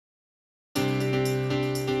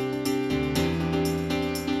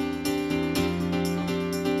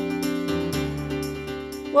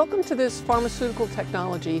Welcome to this Pharmaceutical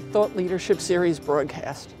Technology Thought Leadership Series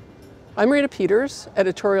broadcast. I'm Rita Peters,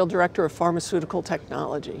 Editorial Director of Pharmaceutical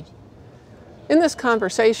Technology. In this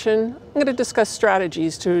conversation, I'm going to discuss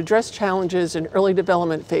strategies to address challenges in early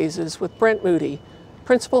development phases with Brent Moody,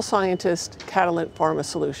 Principal Scientist, Catalent Pharma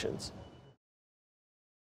Solutions.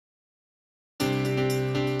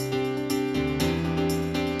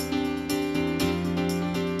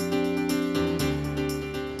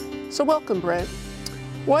 So welcome, Brent.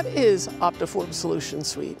 What is Optiforce Solutions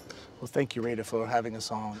Suite? Well, thank you, Rita, for having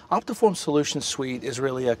us on. Optiforce Solutions Suite is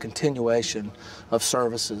really a continuation of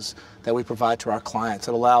services that we provide to our clients.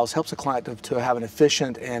 It helps a client to have an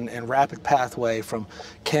efficient and rapid pathway from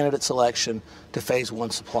candidate selection to phase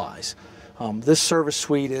 1 supplies. This service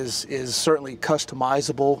suite is certainly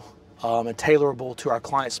customizable and tailorable to our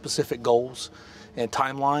client specific goals and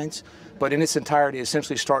timelines, but in its entirety it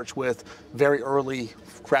essentially starts with very early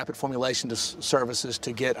rapid formulation services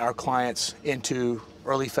to get our clients into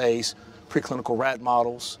early phase preclinical rat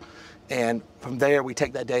models, and from there we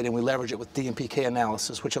take that data and we leverage it with DMPK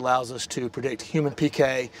analysis, which allows us to predict human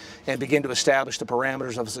PK and begin to establish the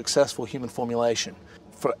parameters of a successful human formulation.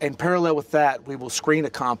 In parallel with that, we will screen a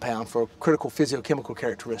compound for critical physiochemical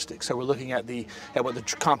characteristics. So we're looking at what the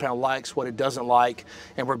compound likes, what it doesn't like,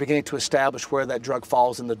 and we're beginning to establish where that drug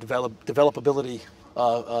falls in the developability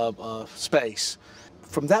space.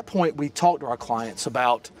 From that point, we talk to our clients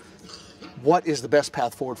about what is the best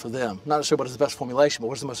path forward for them. Not necessarily what is the best formulation, but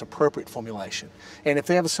what is the most appropriate formulation. And if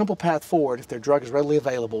they have a simple path forward, if their drug is readily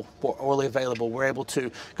available or orally available, we're able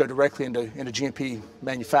to go directly into GMP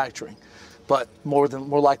manufacturing. But more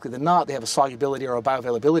likely than not, they have a solubility or a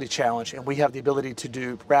bioavailability challenge, and we have the ability to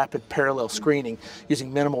do rapid parallel screening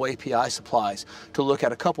using minimal API supplies to look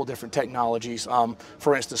at a couple different technologies,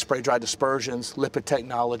 for instance, spray-dried dispersions, lipid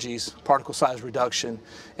technologies, particle size reduction,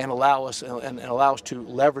 and allow us to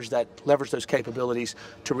leverage those capabilities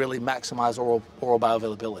to really maximize oral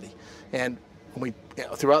bioavailability. And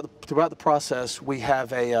throughout the process,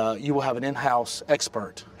 you will have an in-house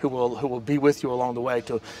expert who will be with you along the way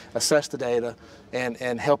to assess the data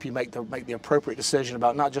and help you make the appropriate decision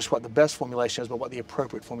about not just what the best formulation is, but what the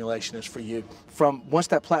appropriate formulation is for you. Once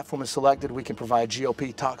that platform is selected, we can provide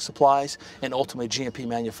GLP tox supplies and ultimately GMP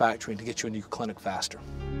manufacturing to get you into your clinic faster.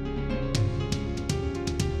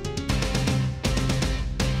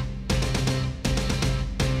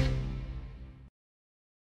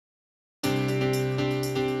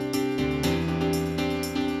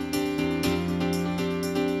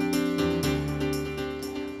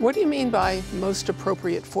 What do you mean by most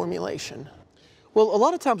appropriate formulation? Well, a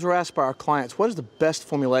lot of times we're asked by our clients, what is the best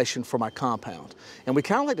formulation for my compound? And we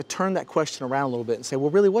kind of like to turn that question around a little bit and say, well,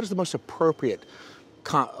 really, what is the most appropriate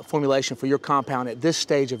formulation for your compound at this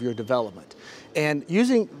stage of your development? And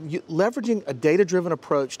leveraging a data-driven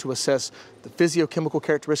approach to assess the physiochemical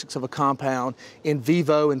characteristics of a compound, in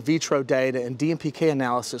vivo and vitro data, and DMPK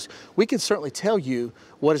analysis, we can certainly tell you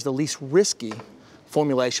what is the least risky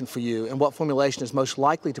formulation for you and what formulation is most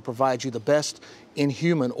likely to provide you the best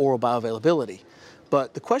in-human oral bioavailability.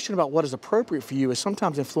 But the question about what is appropriate for you is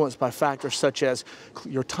sometimes influenced by factors such as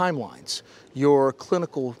your timelines, your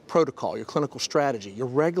clinical protocol, your clinical strategy, your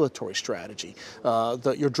regulatory strategy,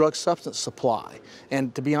 your drug substance supply,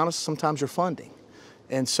 and to be honest, sometimes your funding.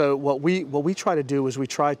 And so what we try to do is we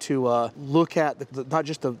try to look at not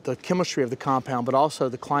just the chemistry of the compound, but also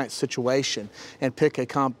the client's situation, and pick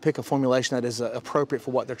a formulation that is appropriate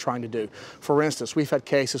for what they're trying to do. For instance, we've had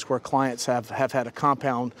cases where clients have had a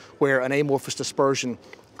compound where an amorphous dispersion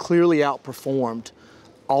clearly outperformed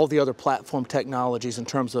all the other platform technologies in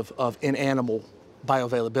terms of in-animal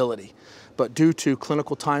bioavailability. But due to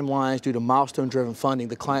clinical timelines, due to milestone-driven funding,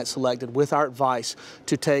 the client selected, with our advice,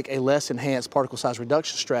 to take a less enhanced particle size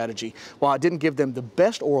reduction strategy. While it didn't give them the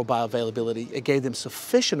best oral bioavailability, it gave them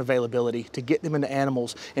sufficient availability to get them into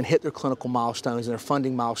animals and hit their clinical milestones and their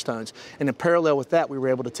funding milestones. And in parallel with that, we were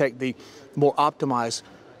able to take the more optimized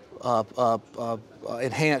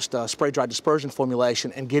enhanced spray-dried dispersion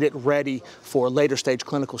formulation and get it ready for later stage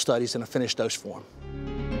clinical studies in a finished dose form.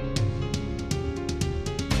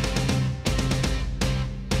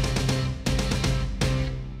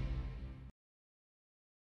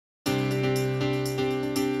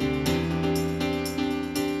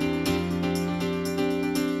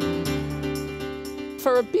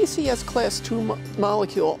 For a BCS Class 2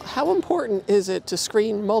 molecule, how important is it to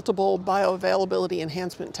screen multiple bioavailability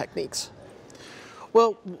enhancement techniques?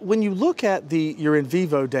 Well, when you look at your in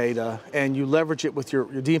vivo data and you leverage it with your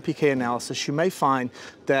DMPK analysis, you may find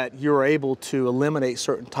that you're able to eliminate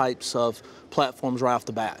certain types of platforms right off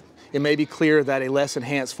the bat. it may be clear that a less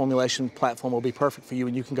enhanced formulation platform will be perfect for you,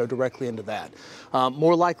 and you can go directly into that.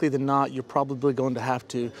 More likely than not, you're probably going to have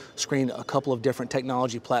to screen a couple of different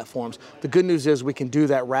technology platforms. The good news is we can do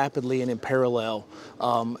that rapidly and in parallel,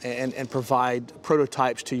 and provide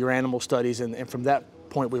prototypes to your animal studies, and from that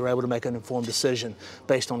point we were able to make an informed decision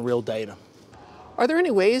based on real data. Are there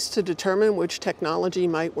any ways to determine which technology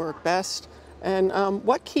might work best? And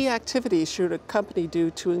what key activities should a company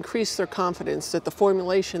do to increase their confidence that the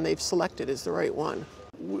formulation they've selected is the right one?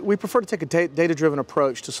 We prefer to take a data-driven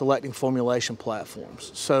approach to selecting formulation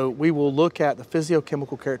platforms. So we will look at the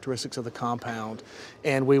physiochemical characteristics of the compound,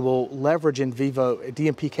 and we will leverage in vivo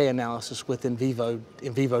DMPK analysis with in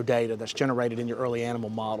vivo data that's generated in your early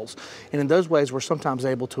animal models. And in those ways, we're sometimes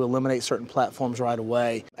able to eliminate certain platforms right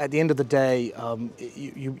away. At the end of the day,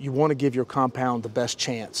 you want to give your compound the best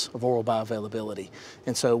chance of oral bioavailability.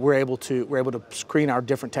 And so we're able to screen our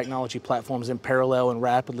different technology platforms in parallel and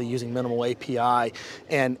rapidly using minimal API.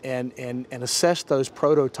 And assess those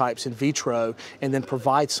prototypes in vitro, and then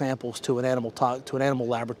provide samples to an animal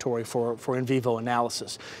laboratory for in vivo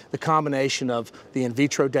analysis. The combination of the in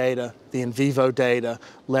vitro data, the in vivo data,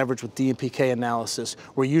 leveraged with DMPK analysis,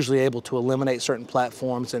 we're usually able to eliminate certain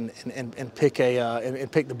platforms and pick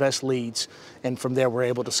the best leads. And from there, we're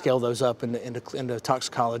able to scale those up into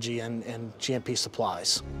toxicology and GMP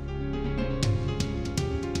supplies.